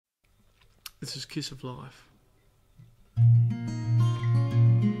This is Kiss of Life.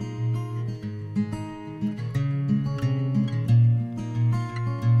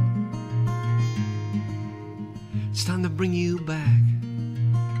 It's time to bring you back.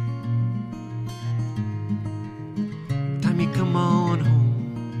 Time you come on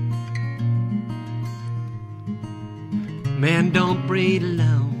home. Man, don't breathe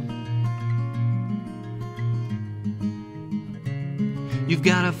alone. You've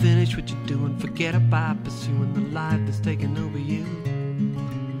gotta finish what you're doing. Forget about pursuing the life that's taking over you.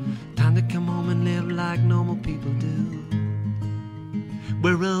 Time to come home and live like normal people do.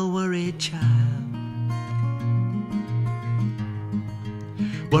 We're a worried child,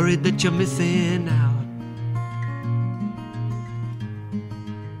 worried that you're missing out.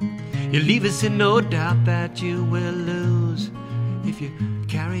 You leave us in no doubt that you will lose if you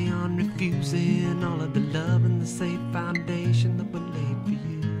carry on refusing all of the love and the safe foundation that we laid for you.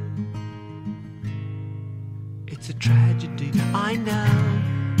 It's a tragedy, I know.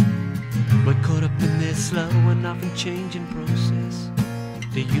 We're caught up in this slow and often changing process.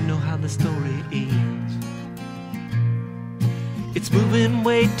 Do you know how the story ends? It's moving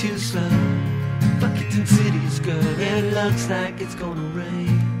way too slow. Buckets and cities, girl, it looks like it's gonna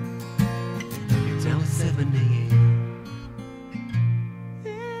rain. It's now 7 a.m.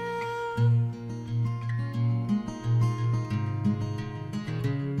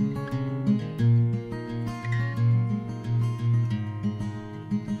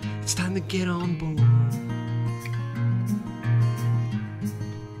 It's time to get on board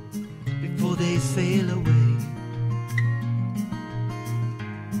before they sail away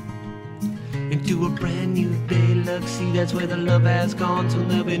into a brand new day. Look, see, that's where the love has gone, so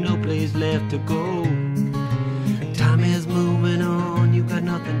there'll be no place left to go. Time is moving on, you got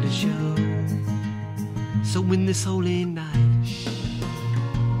nothing to show. So in this holy night,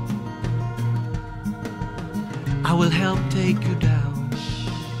 I will help take you down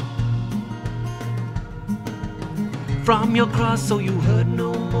from your cross, so you hurt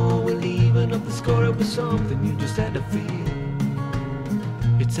no more. We're leaving up the score. It was something you just had to feel.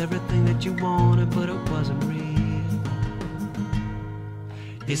 It's everything that you wanted, but it wasn't real.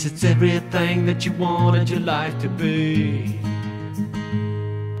 Yes, it's everything that you wanted your life to be.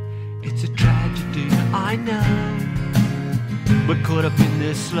 It's a tragedy, I know. We're caught up in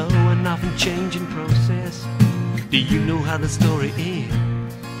this slow and often changing process. Do you know how the story ends?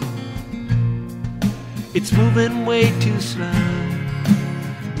 It's moving way too slow,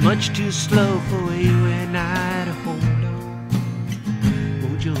 much too slow for you and I to hold on.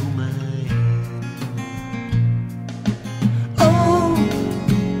 Hold your mind. Oh,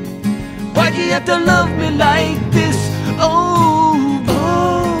 why'd you have to love me like this? Oh,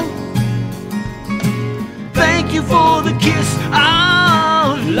 oh, thank you for the kiss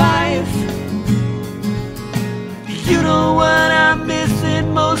of life. You know what I'm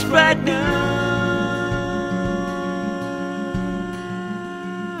missing most right now.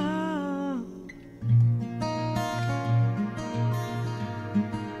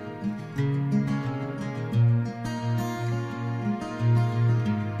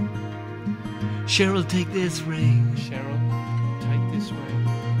 Cheryl, take this ring. Cheryl, take this ring.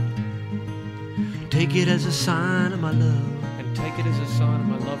 Take it as a sign of my love. And take it as a sign of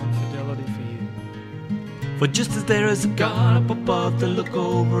my love and fidelity for you. For just as there is a God up above to look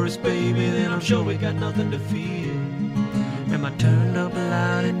over us, baby, then I'm sure we got nothing to fear. Am I turned up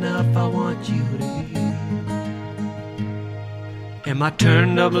loud enough? I want you to hear. Am I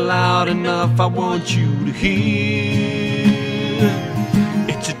turned up loud enough? I want you to hear.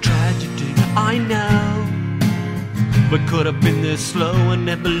 It's a tragedy, I know. We're caught up in this slow and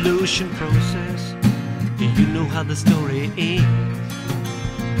evolution process. Do you know how the story ends?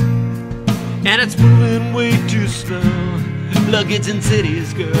 And it's moving way too slow. Luggage in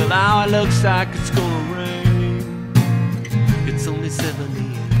cities, girl, now it looks like it's gonna rain. It's only 7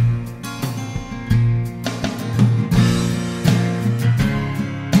 a.m.